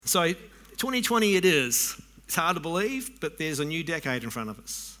So 2020 it is. It's hard to believe, but there's a new decade in front of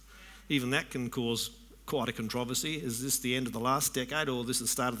us. Even that can cause quite a controversy. Is this the end of the last decade or this is the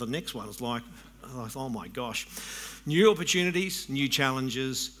start of the next one? It's like, oh my gosh. New opportunities, new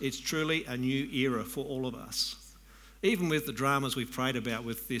challenges. It's truly a new era for all of us. Even with the dramas we've prayed about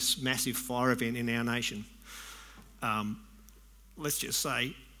with this massive fire event in our nation, let's just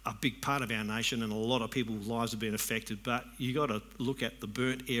say a big part of our nation and a lot of people's lives have been affected, but you got to look at the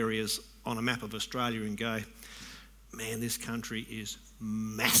burnt areas on a map of Australia and go, man, this country is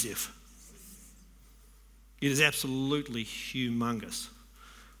massive. It is absolutely humongous.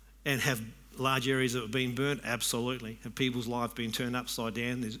 And have large areas that have been burnt? Absolutely. Have people's lives been turned upside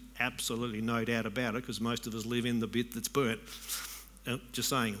down? There's absolutely no doubt about it, because most of us live in the bit that's burnt. Just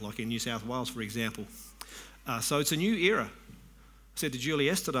saying, like in New South Wales, for example. So it's a new era. I said to Julie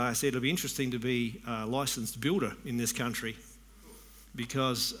yesterday, I said it'll be interesting to be a licensed builder in this country,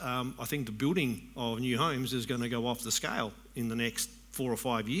 because I think the building of new homes is going to go off the scale in the next 4 or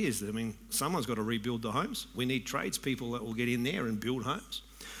 5 years. I mean, someone's got to rebuild the homes. We need tradespeople that will get in there and build homes.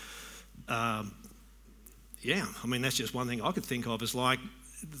 Yeah, I mean, that's just one thing I could think of, is like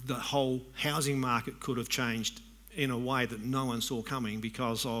the whole housing market could have changed in a way that no one saw coming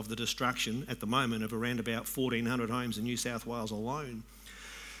because of the destruction at the moment of around about 1,400 homes in New South Wales alone.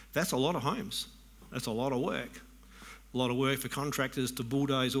 That's a lot of homes. That's a lot of work. A lot of work for contractors to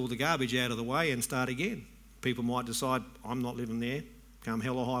bulldoze all the garbage out of the way and start again. People might decide, I'm not living there, come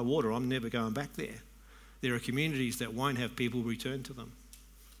hell or high water, I'm never going back there. There are communities that won't have people return to them.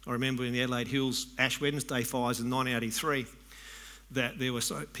 I remember in the Adelaide Hills Ash Wednesday fires in 1983, that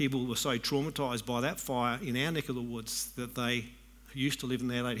people were so traumatised by that fire in our neck of the woods that they used to live in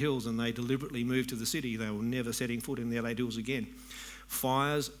the Adelaide Hills and they deliberately moved to the city. They were never setting foot in the Adelaide Hills again.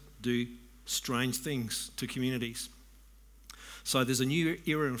 Fires do strange things to communities. So there's a new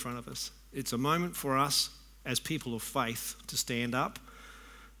era in front of us. It's a moment for us as people of faith to stand up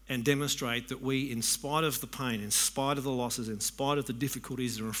and demonstrate that we, in spite of the pain, in spite of the losses, in spite of the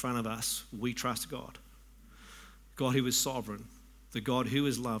difficulties that are in front of us, we trust God. God who is sovereign, the God who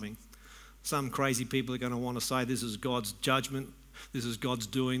is loving. Some crazy people are going to want to say this is God's judgment, this is God's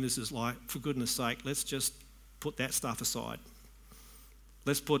doing, this is like, for goodness sake, let's just put that stuff aside.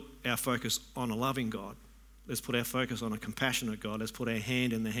 Let's put our focus on a loving God. Let's put our focus on a compassionate God. Let's put our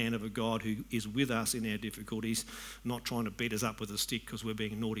hand in the hand of a God who is with us in our difficulties, not trying to beat us up with a stick because we're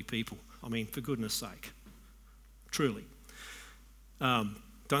being naughty people. I mean, for goodness sake. Truly. Don't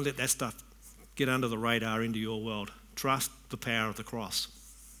let that stuff get under the radar into your world. Trust the power of the cross.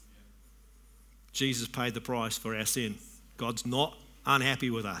 Jesus paid the price for our sin. God's not unhappy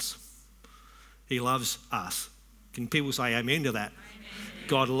with us. He loves us. Can people say amen to that? Amen.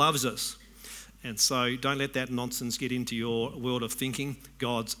 God loves us. And so don't let that nonsense get into your world of thinking.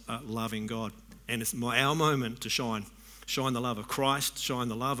 God's a loving God. And it's our moment to shine. Shine the love of Christ, shine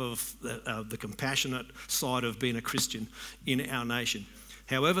the love of the compassionate side of being a Christian in our nation.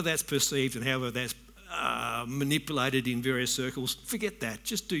 However that's perceived and however that's manipulated in various circles, forget that.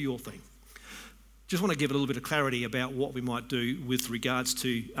 Just do your thing. Just want to give a little bit of clarity about what we might do with regards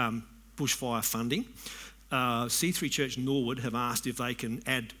to bushfire funding. C3 Church Norwood have asked if they can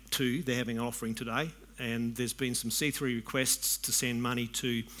add to. They're having an offering today, and there's been some C3 requests to send money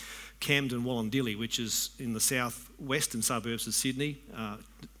to Camden Wallandilly, which is in the southwestern suburbs of Sydney,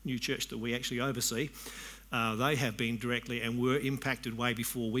 new church that we actually oversee. They have been directly and were impacted way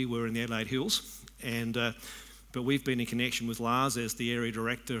before we were in the Adelaide Hills, but we've been in connection with Lars as the area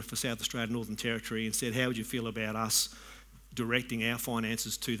director for South Australia Northern Territory and said, how would you feel about us directing our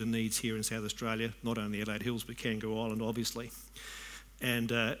finances to the needs here in South Australia, not only Adelaide Hills but Kangaroo Island obviously.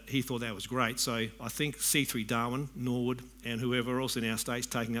 And he thought that was great. So I think C3 Darwin, Norwood and whoever else in our state's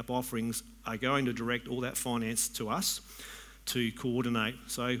taking up offerings are going to direct all that finance to us to coordinate.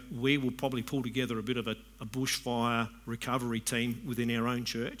 So we will probably pull together a bit of a bushfire recovery team within our own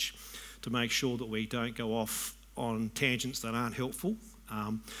church to make sure that we don't go off on tangents that aren't helpful.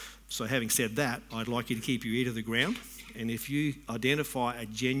 So having said that, I'd like you to keep your ear to the ground. And if you identify a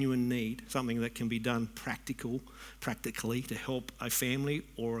genuine need, something that can be done practically to help a family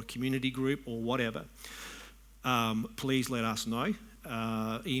or a community group or whatever, please let us know.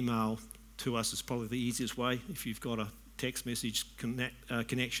 Email to us is probably the easiest way. If you've got a text message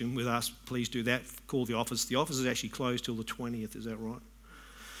connection with us, please do that. Call the office. The office is actually closed till the 20th, is that right?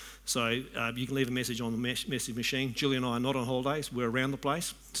 So you can leave a message on the message machine. Julie and I are not on holidays. We're around the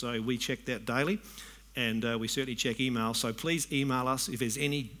place, so we check that daily. And we certainly check email. So please email us if there's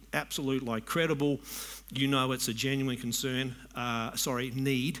any absolute, credible, it's a genuine concern,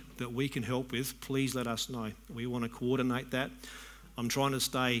 need that we can help with. Please let us know. We want to coordinate that. I'm trying to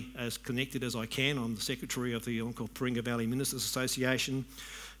stay as connected as I can. I'm the secretary of the Onkaparinga Valley Ministers Association,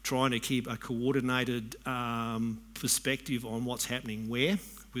 trying to keep a coordinated perspective on what's happening where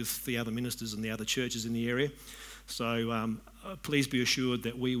with the other ministers and the other churches in the area. So please be assured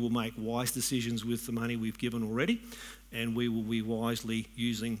that we will make wise decisions with the money we've given already, and we will be wisely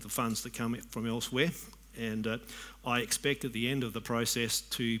using the funds that come from elsewhere. And I expect at the end of the process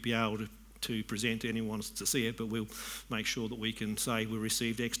to be able to present to anyone who wants to see it, but we'll make sure that we can say we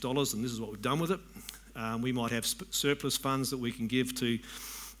received X dollars and this is what we've done with it. We might have surplus funds that we can give to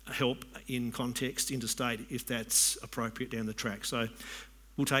help in context interstate if that's appropriate down the track. So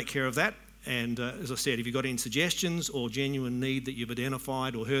we'll take care of that. And as I said, if you've got any suggestions or genuine need that you've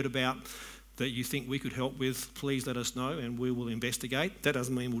identified or heard about that you think we could help with, please let us know and we will investigate. That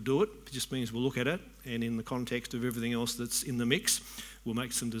doesn't mean we'll do it. It just means we'll look at it, and in the context of everything else that's in the mix, we'll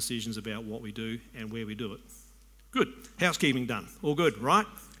make some decisions about what we do and where we do it. Good. Housekeeping done. All good, right?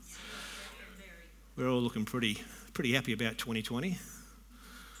 We're all looking pretty happy about 2020.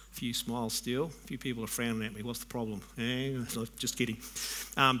 A few smiles still. A few people are frowning at me. What's the problem? Just kidding.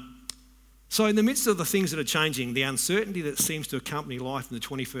 So in the midst of the things that are changing, the uncertainty that seems to accompany life in the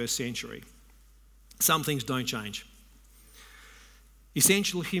 21st century, some things don't change.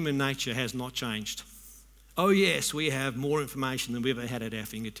 Essential human nature has not changed. Oh yes, we have more information than we've ever had at our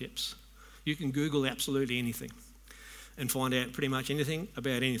fingertips. You can Google absolutely anything and find out pretty much anything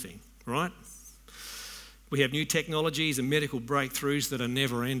about anything, right? We have new technologies and medical breakthroughs that are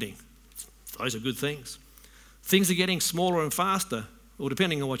never ending. Those are good things. Things are getting smaller and faster. Well,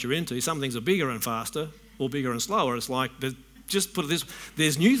 depending on what you're into, some things are bigger and faster or bigger and slower. It's like, just put it this,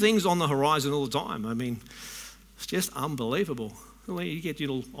 there's new things on the horizon all the time. I mean, it's just unbelievable. You get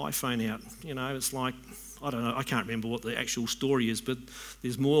your little iPhone out, it's like, I don't know, I can't remember what the actual story is, but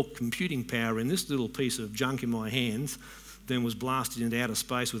there's more computing power in this little piece of junk in my hands than was blasted into outer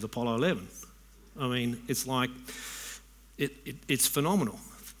space with Apollo 11. I mean, it's like, it's phenomenal.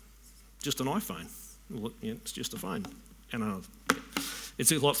 Just an iPhone. Well, it's just a phone. And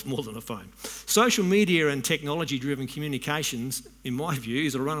it's a lot more than a phone. Social media and technology-driven communications, in my view,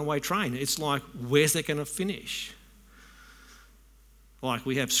 is a runaway train. It's like, where's that going to finish? Like,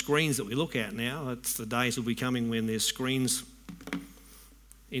 we have screens that we look at now. It's the days will be coming when there's screens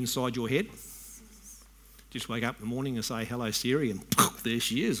inside your head. Just wake up in the morning and say, hello, Siri, and there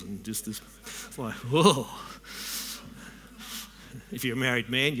she is. And just this, it's like, whoa. If you're a married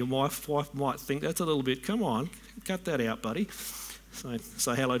man, your wife might think that's a little bit, come on, cut that out, buddy. So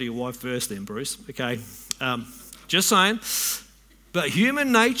say hello to your wife first then, Bruce. Okay, just saying. But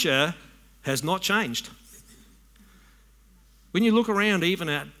human nature has not changed. When you look around even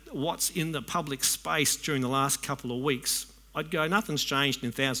at what's in the public space during the last couple of weeks, I'd go, nothing's changed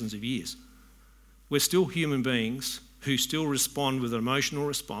in thousands of years. We're still human beings who still respond with an emotional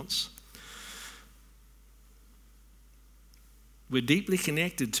response. We're deeply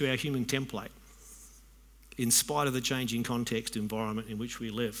connected to our human template in spite of the changing context environment in which we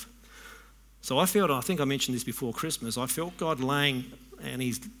live. So I think I mentioned this before Christmas, I felt God laying, and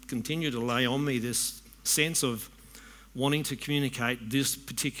He's continued to lay on me this sense of wanting to communicate this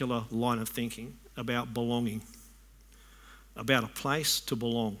particular line of thinking about belonging, about a place to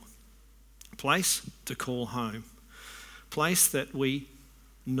belong, a place to call home, a place that we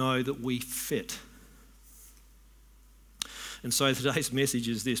know that we fit. And so today's message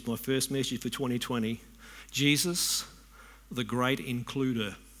is this, my first message for 2020, Jesus, the great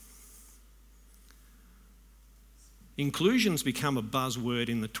includer. Inclusion's become a buzzword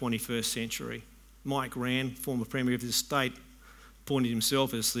in the 21st century. Mike Rann, former Premier of this state, appointed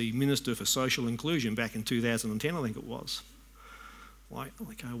himself as the Minister for Social Inclusion back in 2010, I think it was. Like,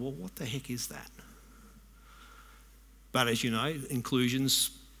 I go, well, what the heck is that? But as you know, inclusion's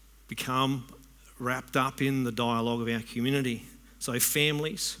become wrapped up in the dialogue of our community. So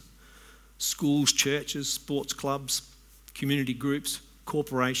families, schools, churches, sports clubs, community groups,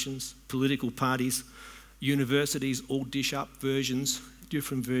 corporations, political parties, universities all dish up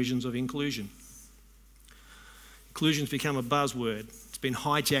different versions of inclusion. Inclusion's become a buzzword. It's been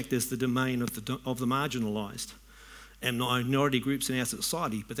hijacked as the domain of the marginalised and minority groups in our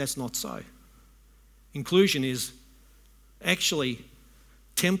society, but that's not so. Inclusion is actually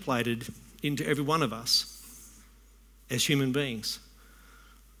templated into every one of us as human beings.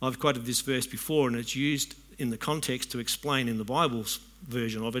 I've quoted this verse before, and it's used in the context to explain, in the Bible's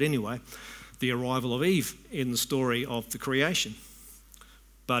version of it anyway, the arrival of Eve in the story of the creation.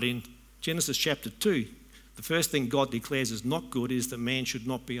 But in Genesis chapter 2, the first thing God declares as not good is that man should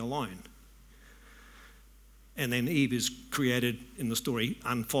not be alone. And then Eve is created in the story,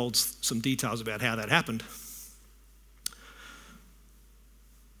 unfolds some details about how that happened.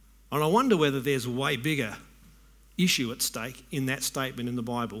 And I wonder whether there's a way bigger issue at stake in that statement in the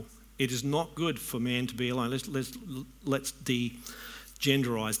Bible. It is not good for man to be alone. Let's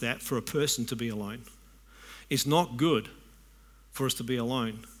de-genderise that, for a person to be alone. It's not good for us to be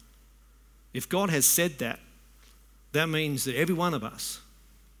alone. If God has said that, that means that every one of us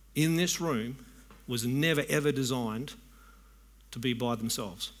in this room was never ever designed to be by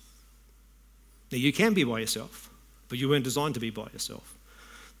themselves. Now you can be by yourself, but you weren't designed to be by yourself.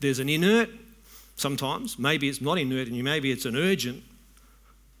 There's an inert, sometimes, maybe it's not inert and maybe it's an urgent,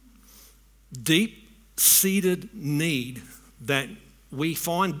 deep-seated need that we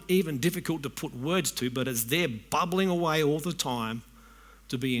find even difficult to put words to, but it's there bubbling away all the time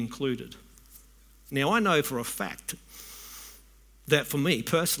to be included. Now, I know for a fact that for me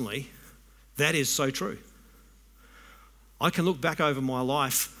personally, that is so true. I can look back over my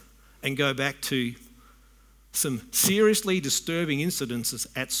life and go back to some seriously disturbing incidences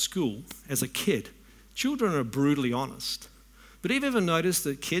at school as a kid. Children are brutally honest. But have you ever noticed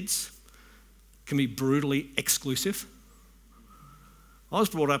that kids can be brutally exclusive? I was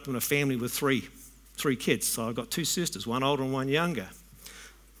brought up in a family with three kids, so I've got two sisters, one older and one younger.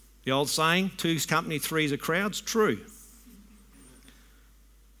 The old saying, two's company, three's a crowd's true.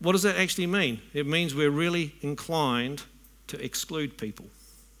 What does that actually mean? It means we're really inclined to exclude people.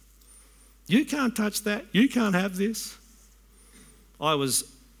 You can't touch that. You can't have this. This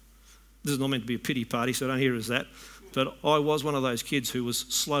is not meant to be a pity party, so don't hear it as that, but I was one of those kids who was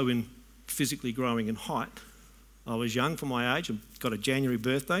slow in physically growing in height. I was young for my age. I've got a January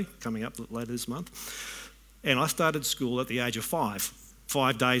birthday coming up later this month. And I started school at the age of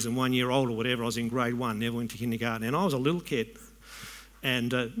 5 days and 1 year old or whatever. I was in grade 1, never went to kindergarten. And I was a little kid.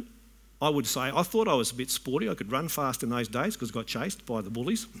 And I would say, I thought I was a bit sporty. I could run fast in those days because I got chased by the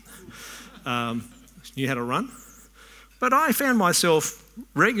bullies. Knew how to run. But I found myself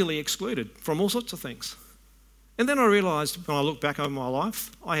regularly excluded from all sorts of things. And then I realised when I look back over my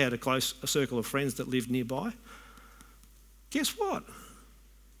life, I had a circle of friends that lived nearby. Guess what?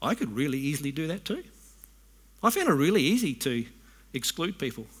 I could really easily do that too. I found it really easy to exclude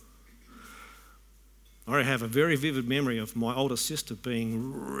people. I have a very vivid memory of my older sister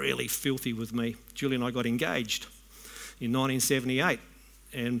being really filthy with me. Julie and I got engaged in 1978,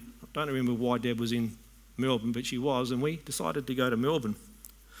 and I don't remember why Deb was in Melbourne, but she was, and we decided to go to Melbourne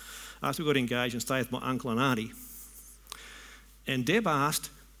after we got engaged and stay with my uncle and auntie. And Deb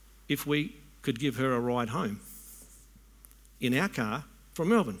asked if we could give her a ride home in our car from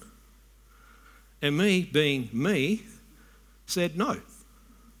Melbourne. And me, being me, said no.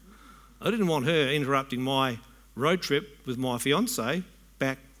 I didn't want her interrupting my road trip with my fiancée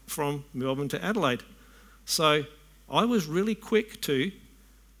back from Melbourne to Adelaide. So I was really quick to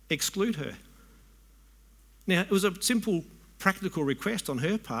exclude her. Now, it was a simple, practical request on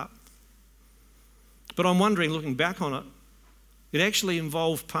her part, but I'm wondering, looking back on it, it actually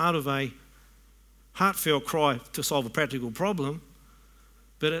involved part of a heartfelt cry to solve a practical problem,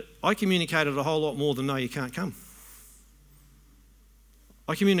 but I communicated a whole lot more than no, you can't come.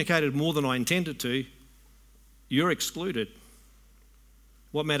 I communicated more than I intended to. You're excluded.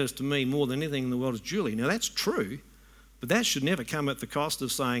 What matters to me more than anything in the world is Julie. Now that's true, but that should never come at the cost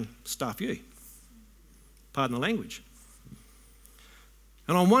of saying, stuff you. Pardon the language.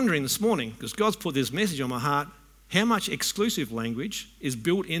 And I'm wondering this morning, because God's put this message on my heart, how much exclusive language is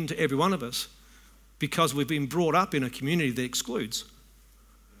built into every one of us because we've been brought up in a community that excludes.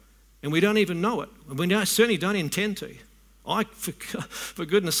 And we don't even know it. And we certainly don't intend to. For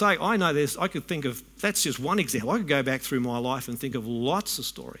goodness sake, I know this. I could think of, that's just one example. I could go back through my life and think of lots of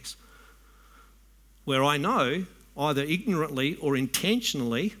stories where I know, either ignorantly or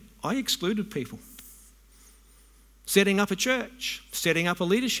intentionally, I excluded people. Setting up a church, setting up a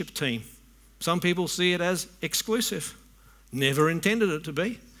leadership team. Some people see it as exclusive. Never intended it to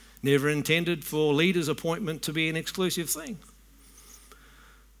be. Never intended for leaders' appointment to be an exclusive thing.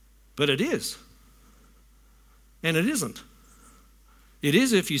 But it is. And it isn't. It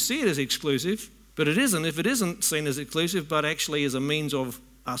is if you see it as exclusive, but it isn't if it isn't seen as exclusive, but actually as a means of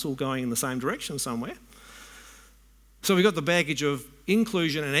us all going in the same direction somewhere. So we've got the baggage of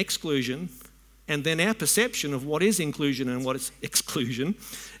inclusion and exclusion, and then our perception of what is inclusion and what is exclusion,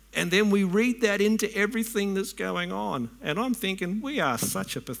 and then we read that into everything that's going on. And I'm thinking, we are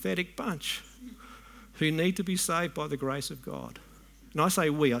such a pathetic bunch who need to be saved by the grace of God. And I say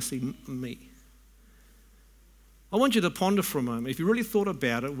we, I see me. I want you to ponder for a moment. If you really thought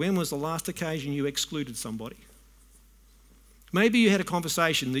about it, when was the last occasion you excluded somebody? Maybe you had a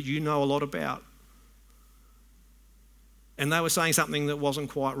conversation that you know a lot about, and they were saying something that wasn't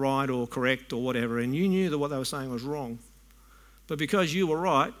quite right or correct or whatever, and you knew that what they were saying was wrong. But because you were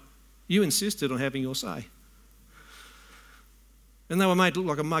right, You insisted on having your say. And they were made to look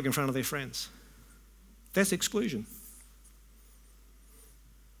like a mug in front of their friends. That's exclusion.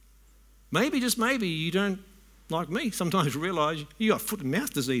 Maybe, just maybe, you don't, like me, sometimes realise you got foot and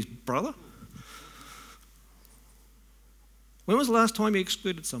mouth disease, brother. When was the last time you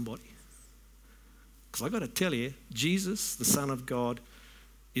excluded somebody? Because I've got to tell you, Jesus, the Son of God,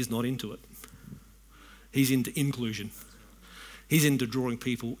 is not into it. He's into inclusion. He's into drawing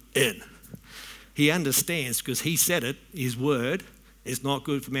people in. He understands, because he said it, his word, it's not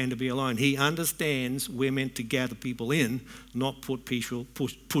good for man to be alone. He understands we're meant to gather people in, not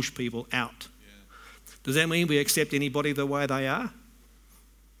push people out. Yeah. Does that mean we accept anybody the way they are?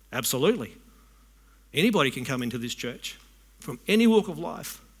 Absolutely. Anybody can come into this church from any walk of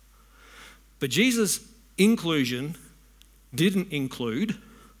life. But Jesus' inclusion didn't include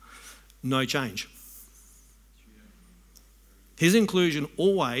no change. His inclusion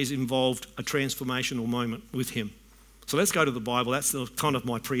always involved a transformational moment with him. So let's go to the Bible. That's kind of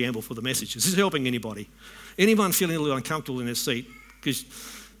my preamble for the message. Is this helping anybody? Anyone feeling a little uncomfortable in their seat? Because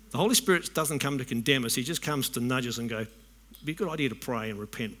the Holy Spirit doesn't come to condemn us. He just comes to nudge us and go, it'd be a good idea to pray and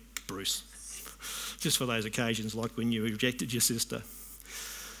repent, Bruce. Just for those occasions, like when you rejected your sister.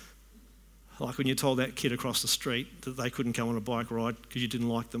 Like when you told that kid across the street that they couldn't come on a bike ride because you didn't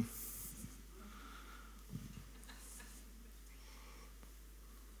like them.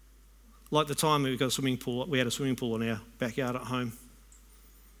 Like the time we got a swimming pool, we had a swimming pool in our backyard at home.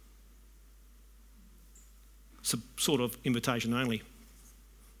 It's a sort of invitation only.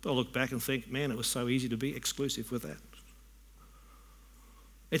 But I look back and think, man, it was so easy to be exclusive with that.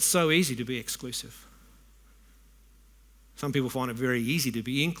 It's so easy to be exclusive. Some people find it very easy to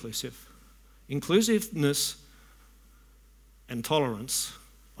be inclusive. Inclusiveness and tolerance,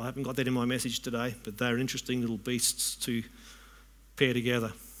 I haven't got that in my message today, but they're interesting little beasts to pair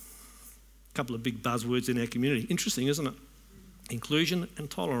together. A couple of big buzzwords in our community. Interesting, isn't it? Inclusion and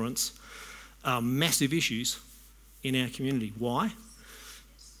tolerance are massive issues in our community. Why?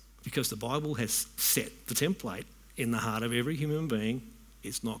 Because the Bible has set the template in the heart of every human being.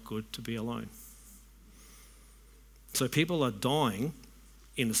 It's not good to be alone. So people are dying,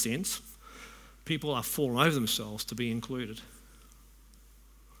 in a sense. People are falling over themselves to be included.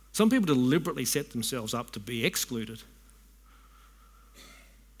 Some people deliberately set themselves up to be excluded.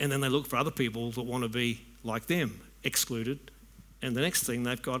 And then they look for other people that want to be like them, excluded. And the next thing,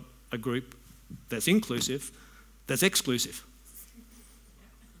 they've got a group that's inclusive, that's exclusive.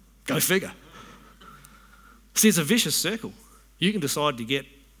 Go figure. See, it's a vicious circle. You can decide to get,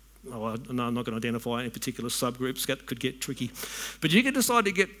 no, I'm not going to identify any particular subgroups, that could get tricky. But you can decide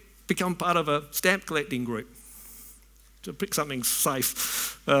to become part of a stamp collecting group. To pick something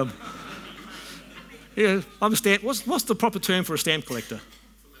safe. Yeah, I'm a stamp. What's the proper term for a stamp collector?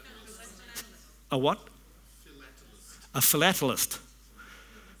 A what? A philatelist.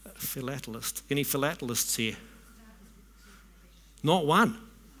 A philatelist. Any philatelists here? Not one.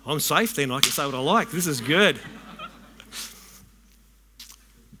 I'm safe then. I can say what I like. This is good.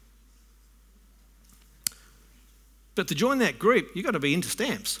 But to join that group, you've got to be into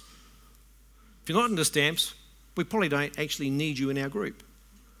stamps. If you're not into stamps, we probably don't actually need you in our group.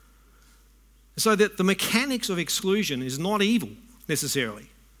 So that the mechanics of exclusion is not evil necessarily.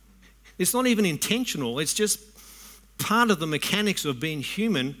 It's not even intentional. It's just part of the mechanics of being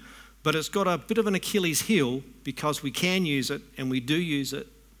human, but it's got a bit of an Achilles heel because we can use it and we do use it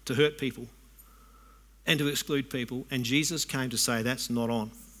to hurt people and to exclude people. And Jesus came to say that's not on.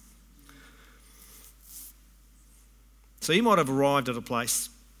 So you might have arrived at a place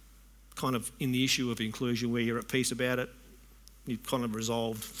kind of in the issue of inclusion where you're at peace about it. You've kind of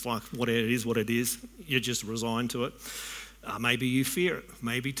resolved, like what it is. You're just resigned to it. Maybe you fear it.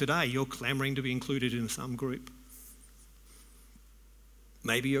 Maybe today you're clamouring to be included in some group.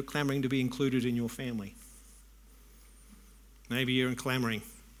 Maybe you're clamouring to be included in your family. Maybe you're clamouring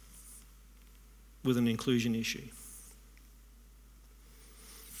with an inclusion issue.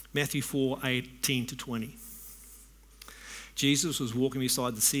 Matthew 4:18-20. Jesus was walking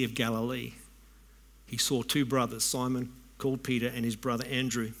beside the Sea of Galilee. He saw two brothers, Simon called Peter and his brother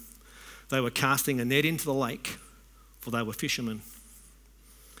Andrew. They were casting a net into the lake, for they were fishermen.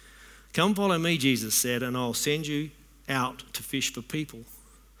 Come follow me, Jesus said, and I'll send you out to fish for people.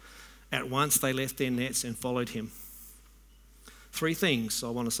 At once they left their nets and followed him. Three things I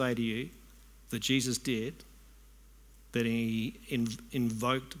want to say to you that Jesus did, that he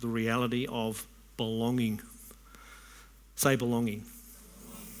invoked the reality of belonging. Say belonging.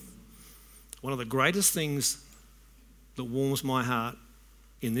 One of the greatest things that warms my heart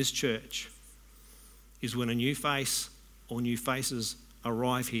in this church is when a new face or new faces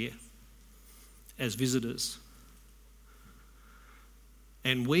arrive here as visitors.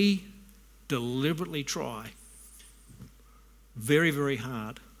 And we deliberately try very, very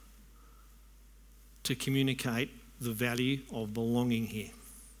hard to communicate the value of belonging here.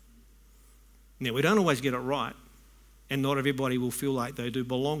 Now, we don't always get it right, and not everybody will feel like they do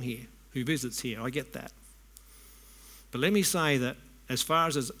belong here, who visits here. I get that. But let me say that as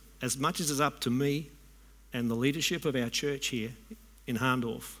much as it's up to me and the leadership of our church here in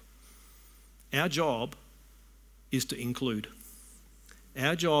Harndorf, our job is to include.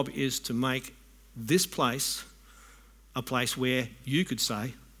 Our job is to make this place a place where you could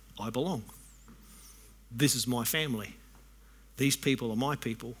say, I belong. This is my family. These people are my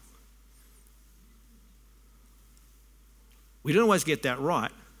people. We don't always get that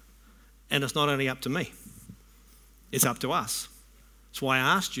right, and it's not only up to me. It's up to us. That's why I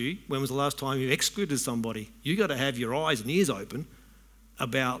asked you, when was the last time you excluded somebody? You got to have your eyes and ears open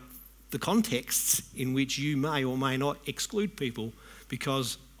about the contexts in which you may or may not exclude people,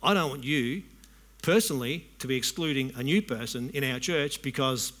 because I don't want you personally to be excluding a new person in our church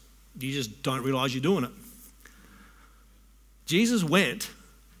because you just don't realise you're doing it. Jesus went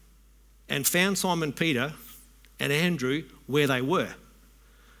and found Simon Peter and Andrew where they were.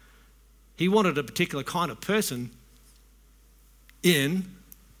 He wanted a particular kind of person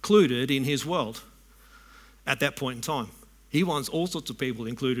included in his world at that point in time. He wants all sorts of people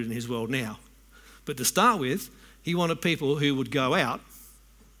included in his world now. But to start with, he wanted people who would go out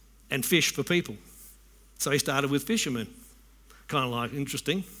and fish for people. So he started with fishermen. Kind of like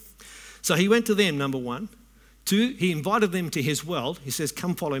interesting. So he went to them, number one. Two, he invited them to his world. He says,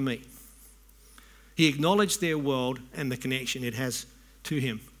 come follow me. He acknowledged their world and the connection it has to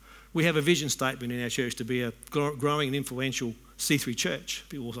him. We have a vision statement in our church to be a growing and influential C3 church.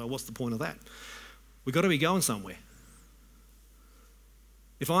 People say, what's the point of that? We've got to be going somewhere.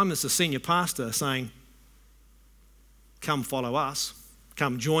 If I'm as a senior pastor saying, come follow us,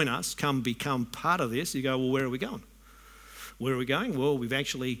 come join us, come become part of this, you go, well, where are we going? Where are we going? Well, we've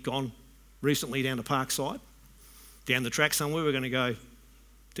actually gone recently down to Parkside. Down the track somewhere, we're going to go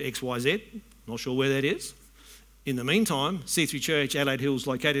to XYZ. Not sure where that is. In the meantime, C3 Church, Adelaide Hills,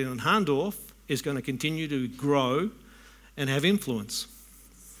 located in Harndorf, is going to continue to grow and have influence.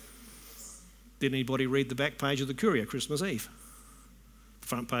 Did anybody read the back page of the Courier Christmas Eve? The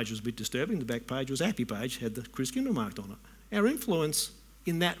front page was a bit disturbing. The back page was a happy page, had the Chris Kindle marked on it. Our influence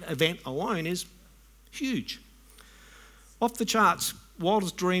in that event alone is huge. Off the charts,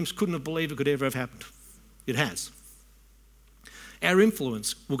 wildest dreams couldn't have believed it could ever have happened. It has. Our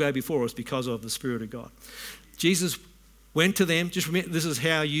influence will go before us because of the Spirit of God. Jesus went to them. Just remember, this is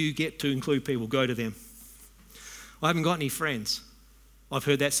how you get to include people. Go to them. I haven't got any friends. I've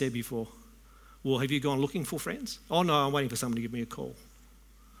heard that said before. Well, have you gone looking for friends? Oh, no, I'm waiting for someone to give me a call.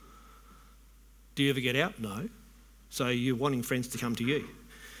 Do you ever get out? No. So you're wanting friends to come to you.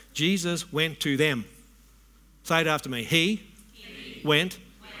 Jesus went to them. Say it after me. He went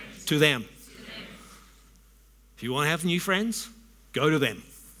to them. If you want to have new friends, go to them.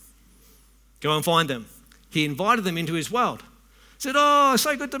 Go and find them. He invited them into his world. Said, oh,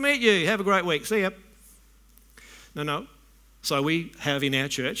 so good to meet you. Have a great week. See ya. No. So we have in our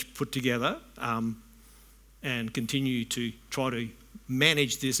church put together and continue to try to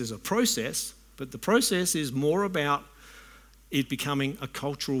manage this as a process, but the process is more about it becoming a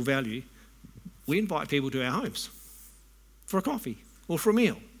cultural value. We invite people to our homes for a coffee or for a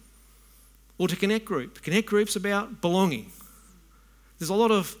meal or to Connect Group. Connect Group's about belonging. There's a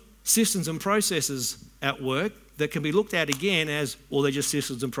lot of systems and processes at work that can be looked at again as, well, they're just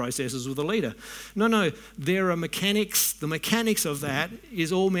systems and processes with a leader. No, there are mechanics. The mechanics of that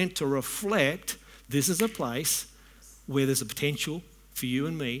is all meant to reflect this is a place where there's a potential for you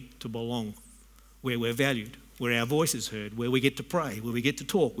and me to belong, where we're valued, where our voice is heard, where we get to pray, where we get to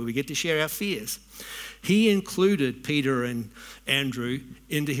talk, where we get to share our fears. He included Peter and Andrew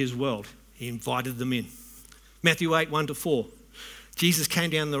into his world. He invited them in. Matthew 8, 1-4. Jesus came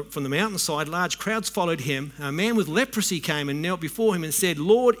down from the mountainside. Large crowds followed him. A man with leprosy came and knelt before him and said,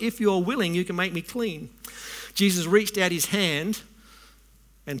 Lord, if you're willing, you can make me clean. Jesus reached out his hand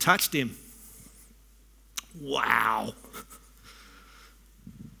and touched him. Wow.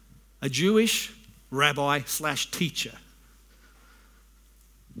 A Jewish rabbi/teacher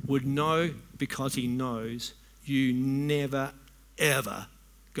would know, because he knows you never, ever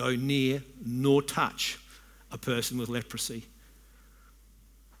go near nor touch a person with leprosy.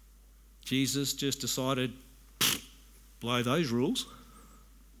 Jesus just decided, blow those rules.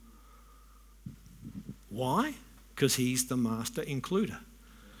 Why? Because he's the master includer.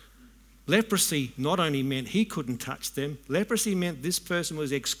 Leprosy not only meant he couldn't touch them, leprosy meant this person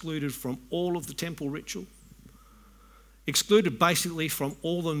was excluded from all of the temple ritual, excluded basically from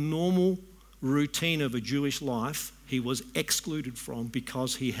all the normal routine of a Jewish life. He was excluded from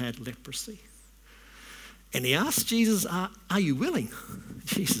because he had leprosy. And he asked Jesus, are you willing?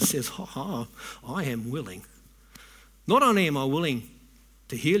 Jesus says, I am willing. Not only am I willing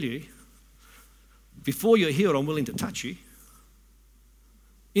to heal you, before you're healed, I'm willing to touch you,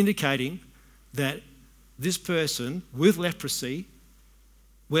 indicating that this person with leprosy,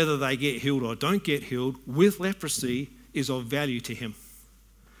 whether they get healed or don't get healed, with leprosy is of value to him.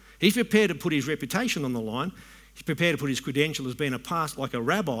 He's prepared to put his reputation on the line. He's prepared to put his credential as being a pastor, like a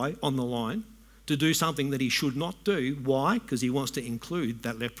rabbi, on the line to do something that he should not do. Why? Because he wants to include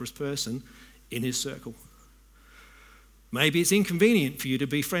that leprous person in his circle. Maybe it's inconvenient for you to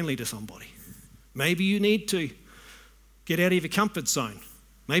be friendly to somebody. Maybe you need to get out of your comfort zone.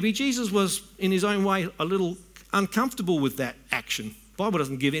 Maybe Jesus was, in his own way, a little uncomfortable with that action. The Bible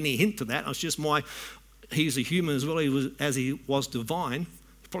doesn't give any hint to that. It's just he's a human as well as he was divine.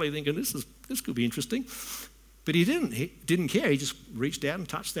 He's probably thinking, this could be interesting. But he didn't care. He just reached out and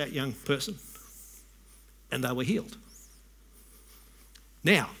touched that young person. And they were healed.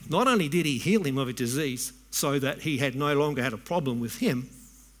 Now, not only did he heal him of a disease so that he had no longer had a problem with him,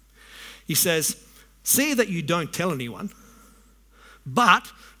 he says, see that you don't tell anyone,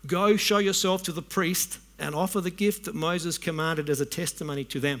 but go show yourself to the priest and offer the gift that Moses commanded as a testimony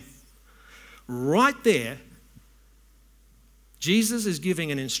to them. Right there, Jesus is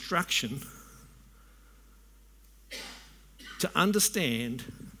giving an instruction to understand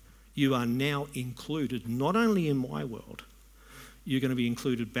you are now included, not only in my world, you're going to be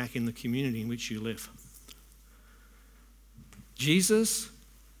included back in the community in which you live. Jesus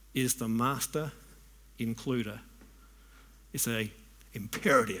is the master includer. It's an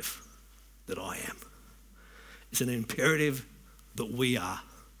imperative that I am. It's an imperative that we are.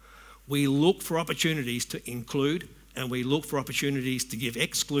 We look for opportunities to include, and we look for opportunities to give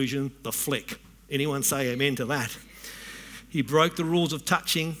exclusion the flick. Anyone say amen to that? He broke the rules of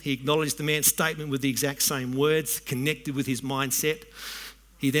touching. He acknowledged the man's statement with the exact same words, connected with his mindset.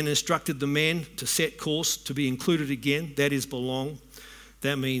 He then instructed the man to set course, to be included again. That is belong.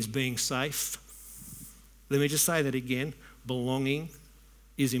 That means being safe. Let me just say that again. Belonging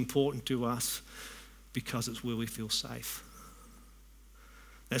is important to us because it's where we feel safe.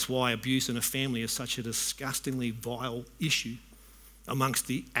 That's why abuse in a family is such a disgustingly vile issue amongst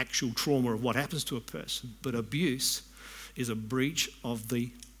the actual trauma of what happens to a person. But abuse is a breach of the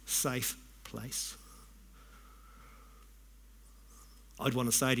safe place. I'd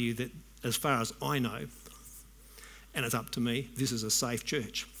want to say to you that as far as I know, and it's up to me, this is a safe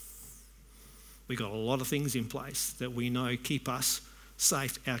church. We've got a lot of things in place that we know keep us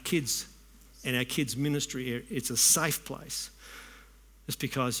safe. Our kids and our kids' ministry, it's a safe place. It's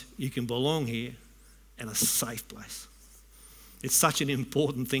because you can belong here and a safe place. It's such an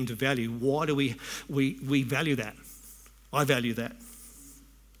important thing to value. Why do we value that? I value that.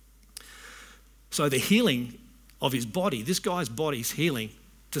 So the healing of his body, this guy's body's healing,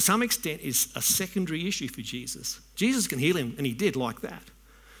 to some extent is a secondary issue for Jesus. Jesus can heal him, and he did like that.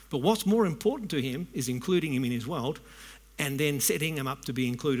 But what's more important to him is including him in his world and then setting him up to be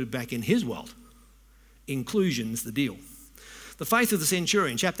included back in his world. Inclusion's the deal. The faith of the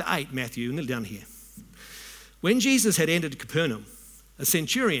centurion, chapter 8, Matthew, nearly done here. When Jesus had entered Capernaum, a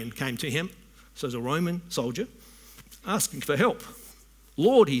centurion came to him, so as a Roman soldier, asking for help.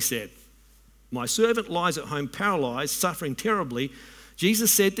 Lord, he said, my servant lies at home paralyzed, suffering terribly.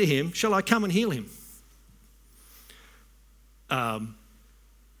 Jesus said to him, shall I come and heal him?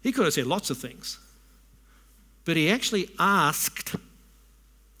 He could have said lots of things, but he actually asked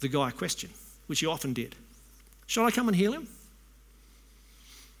the guy a question, which he often did. Shall I come and heal him?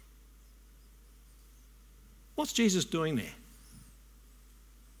 What's Jesus doing there?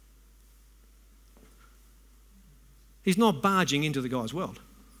 He's not barging into the guy's world.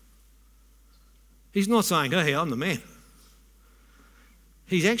 He's not saying, hey, I'm the man.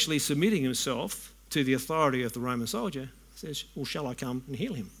 He's actually submitting himself to the authority of the Roman soldier. He says, well, shall I come and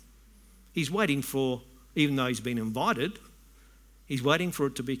heal him? He's waiting for, even though he's been invited, he's waiting for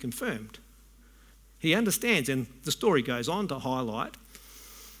it to be confirmed. He understands, and the story goes on to highlight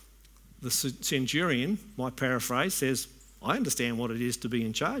the centurion, my paraphrase, says, I understand what it is to be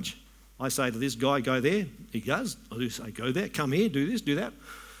in charge. I say to this guy, go there. He goes. I do say, go there, come here, do this, do that.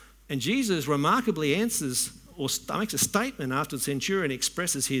 And Jesus remarkably answers or makes a statement after the centurion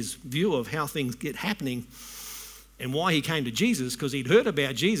expresses his view of how things get happening and why he came to Jesus, because he'd heard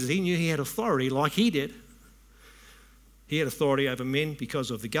about Jesus. He knew he had authority like he did. He had authority over men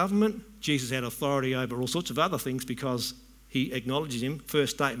because of the government. Jesus had authority over all sorts of other things because he acknowledges him.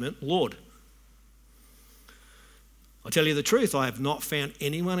 First statement, Lord. I tell you the truth, I have not found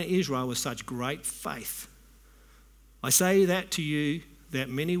anyone in Israel with such great faith. I say that to you, that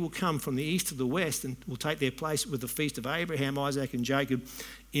many will come from the east to the west and will take their place with the feast of Abraham, Isaac, and Jacob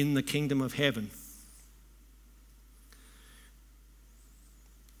in the kingdom of heaven.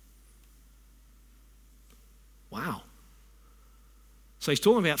 Wow. So he's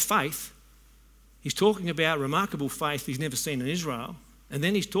talking about faith. He's talking about remarkable faith he's never seen in Israel. And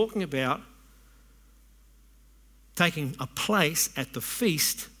then he's talking about taking a place at the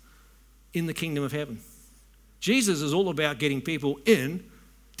feast in the kingdom of heaven. Jesus is all about getting people in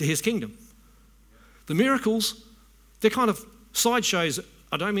to his kingdom. The miracles, they're kind of sideshows.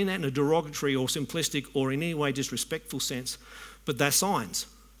 I don't mean that in a derogatory or simplistic or in any way disrespectful sense, but they're signs.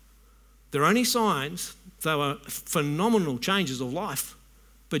 They're only signs. They were phenomenal changes of life.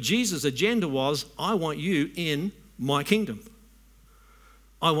 But Jesus' agenda was, I want you in my kingdom.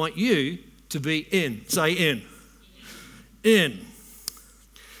 I want you to be in. Say in. In.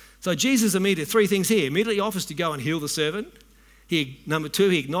 So Jesus three things here. Immediately offers to go and heal the servant. Number two,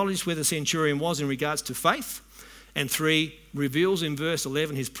 he acknowledged where the centurion was in regards to faith. And 3, reveals in verse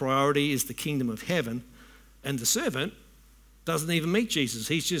 11 his priority is the kingdom of heaven. And the servant doesn't even meet Jesus.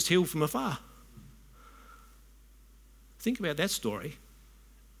 He's just healed from afar. Think about that story.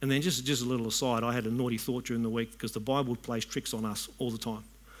 And then just a little aside, I had a naughty thought during the week because the Bible plays tricks on us all the time.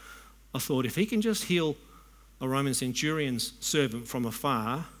 I thought, if he can just heal a Roman centurion's servant from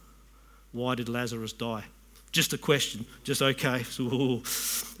afar, why did Lazarus die? Just a question. Just okay. So,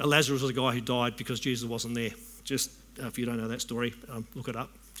 Lazarus was a guy who died because Jesus wasn't there. Just, if you don't know that story, look it up.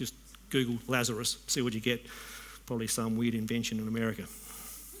 Just Google Lazarus, see what you get. Probably some weird invention in America.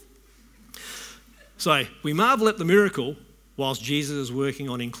 So, we marvel at the miracle whilst Jesus is working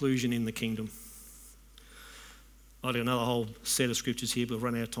on inclusion in the kingdom. I've got another whole set of scriptures here, but we've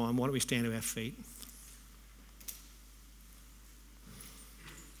run out of time. Why don't we stand to our feet?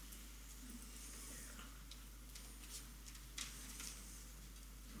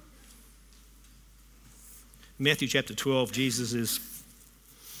 Matthew chapter 12, Jesus is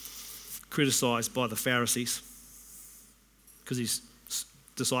criticised by the Pharisees because his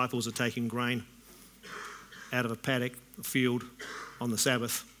disciples are taking grain out of a paddock, a field, on the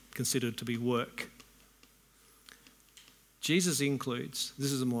Sabbath, considered to be work. Jesus includes,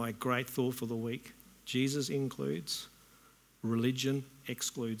 this is my great thought for the week, Jesus includes, religion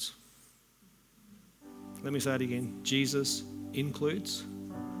excludes. Let me say it again. Jesus includes,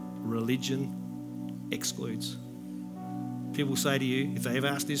 religion excludes. People say to you, if they ever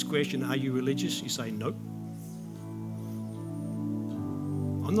ask this question, are you religious? You say, nope.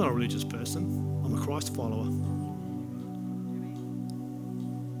 I'm not a religious person. I'm a Christ follower.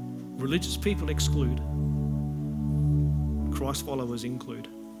 Religious people exclude. Christ followers include.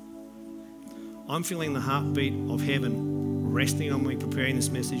 I'm feeling the heartbeat of heaven resting on me, preparing this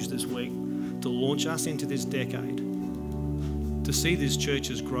message this week to launch us into this decade, to see this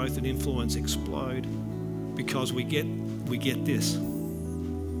church's growth and influence explode, because we get this.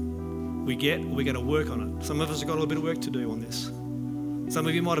 We're going to work on it. Some of us have got a little bit of work to do on this. Some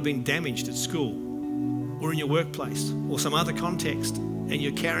of you might have been damaged at school or in your workplace or some other context, and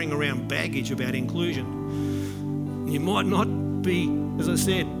you're carrying around baggage about inclusion. You might not be, as I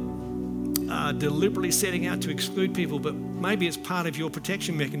said, deliberately setting out to exclude people, but maybe it's part of your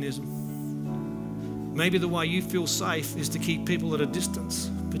protection mechanism. Maybe the way you feel safe is to keep people at a distance,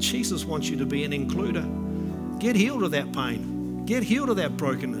 but Jesus wants you to be an includer. Get healed of that pain. Get healed of that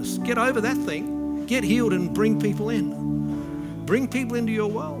brokenness. Get over that thing. Get healed and bring people in. Bring people into your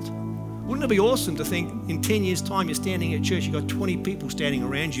world. Wouldn't it be awesome to think in 10 years' time you're standing at church, you've got 20 people standing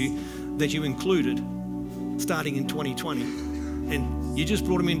around you that you included starting in 2020, and you just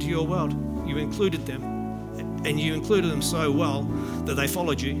brought them into your world. You included them, and you included them so well that they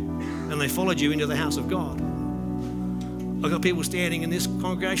followed you, and they followed you into the house of God. I've got people standing in this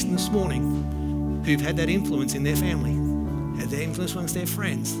congregation this morning who've had that influence in their family, had that influence amongst their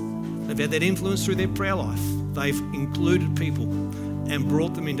friends. They've had that influence through their prayer life. They've included people and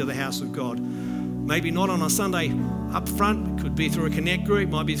brought them into the house of God. Maybe not on a Sunday up front, it could be through a connect group,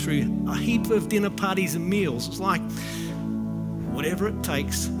 might be through a heap of dinner parties and meals. It's like whatever it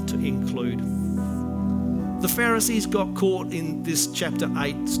takes to include. The Pharisees got caught in this chapter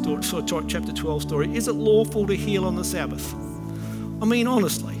 8 story, chapter 12 story. Is it lawful to heal on the Sabbath? I mean,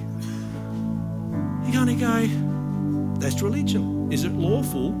 honestly, you're going to go, that's religion. Is it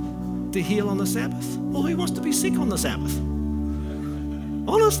lawful to heal on the Sabbath? Well, who wants to be sick on the Sabbath?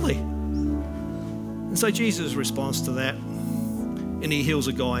 Honestly. And so Jesus responds to that, and he heals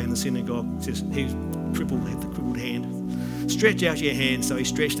a guy in the synagogue. He had the crippled hand. Stretch out your hand. So he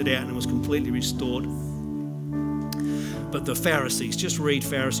stretched it out and it was completely restored. But the Pharisees, just read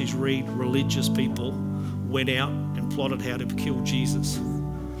Pharisees, read religious people, went out and plotted how to kill Jesus.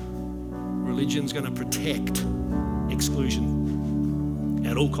 Religion's going to protect exclusion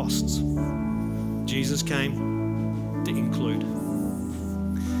at all costs. Jesus came to include.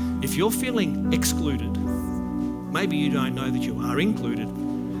 If you're feeling excluded, maybe you don't know that you are included.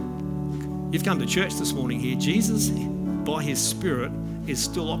 You've come to church this morning here. Jesus, by his Spirit, is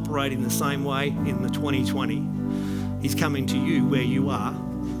still operating the same way in the 2020. He's coming to you where you are.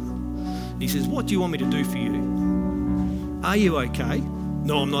 He says, what do you want me to do for you? Are you okay?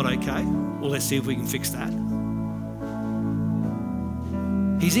 No, I'm not okay. Well, let's see if we can fix that.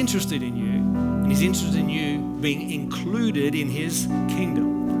 He's interested in you, and he's interested in you being included in his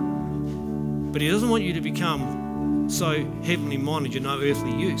kingdom. But he doesn't want you to become so heavenly minded you're no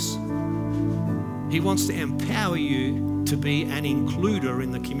earthly use. He wants to empower you to be an includer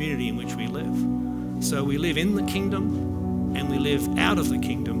in the community in which we live. So we live in the kingdom and we live out of the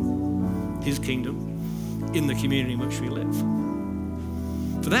kingdom, his kingdom, in the community in which we live.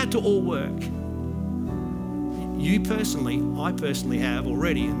 For that to all work, you personally, I personally have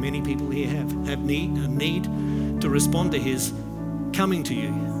already, and many people here have a need to respond to his coming to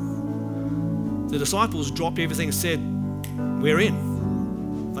you. The disciples dropped everything and said, we're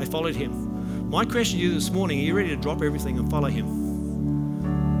in. They followed him. My question to you this morning, are you ready to drop everything and follow him?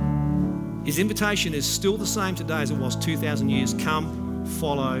 His invitation is still the same today as it was 2,000 years. Come,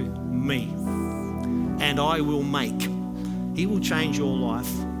 follow me, and I will make. He will change your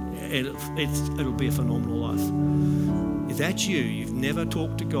life. It'll be a phenomenal life. If that's you, you've never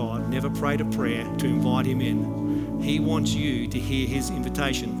talked to God, never prayed a prayer to invite him in, he wants you to hear his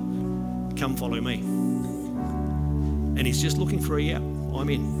invitation. Come follow me. And he's just looking for a yep. I'm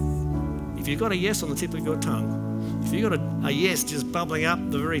in. If you've got a yes on the tip of your tongue, if you've got a yes just bubbling up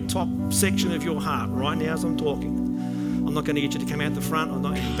the very top section of your heart right now as I'm talking, I'm not going to get you to come out the front. I'm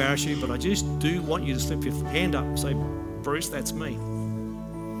not going to embarrass you, but I just do want you to slip your hand up and say, Bruce, that's me.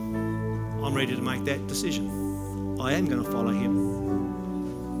 I'm ready to make that decision. I am going to follow him.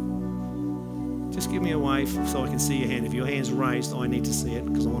 Just give me a wave so I can see your hand. If your hand's raised, I need to see it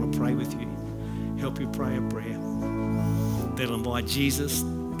because I want to pray with you. Help you pray a prayer that'll invite Jesus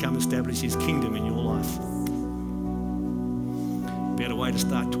to come establish his kingdom in your life. Better way to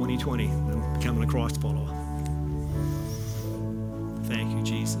start 2020 than becoming a Christ follower. Thank you,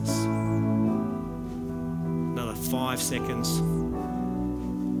 Jesus. Another 5 seconds.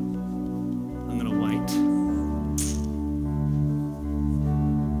 I'm going to wait.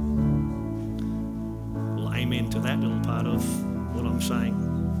 Well, amen to that little part of what I'm saying.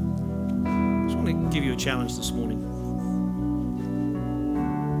 I just want to give you a challenge this morning.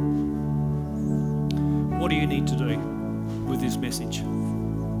 What do you need to do with this message?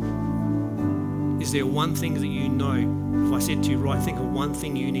 Is there one thing that you know? If I said to you, right, think of one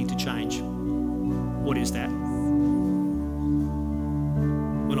thing you need to change. What is that?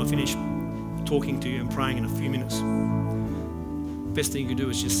 When I finish talking to you and praying in a few minutes, best thing you can do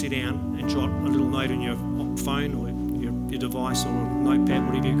is just sit down and jot a little note on your phone or your device or a notepad,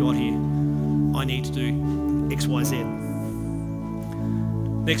 whatever you've got here. I need to do X, Y, Z.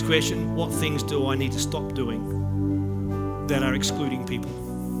 Next question, what things do I need to stop doing that are excluding people?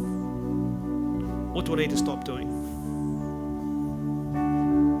 What do I need to stop doing?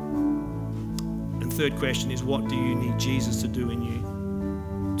 And third question is, what do you need Jesus to do in you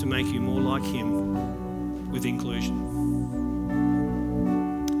to make you more like him with inclusion?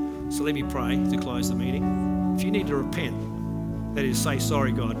 So let me pray to close the meeting. If you need to repent, that is, say,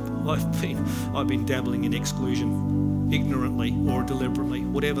 sorry, God, I've been dabbling in exclusion, ignorantly or deliberately,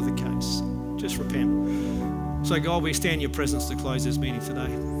 whatever the case. Just repent. So God, we stand in your presence to close this meeting today.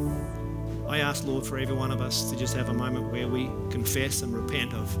 I ask, Lord, for every one of us to just have a moment where we confess and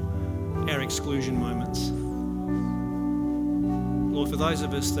repent of our exclusion moments. Lord, for those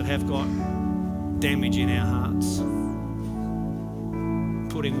of us that have got damage in our hearts,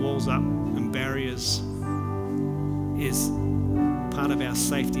 putting walls up and barriers is part of our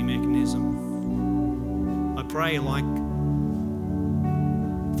safety mechanism. I pray like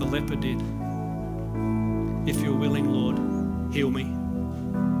the leper did. If you're willing, Lord, heal me.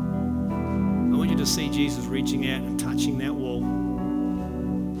 I want you to see Jesus reaching out and touching that wall. I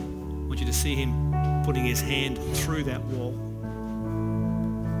want you to see him putting his hand through that wall,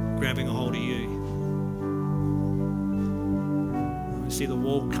 grabbing a hold of you. I want to see the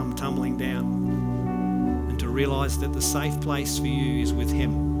wall come tumbling down and to realize that the safe place for you is with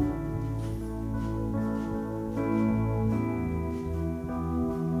him.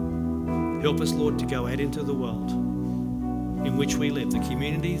 Help us, Lord, to go out into the world in which we live, the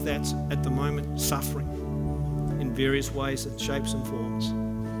community that's at the moment suffering in various ways and shapes and forms,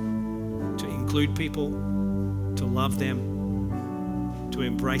 to include people, to love them, to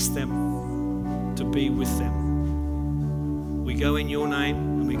embrace them, to be with them. We go in your name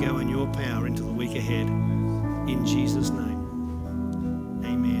and we go in your power into the week ahead. In Jesus' name,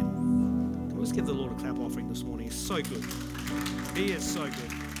 amen. Can we just give the Lord a clap offering this morning? He's so good. He is so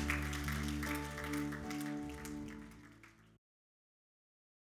good.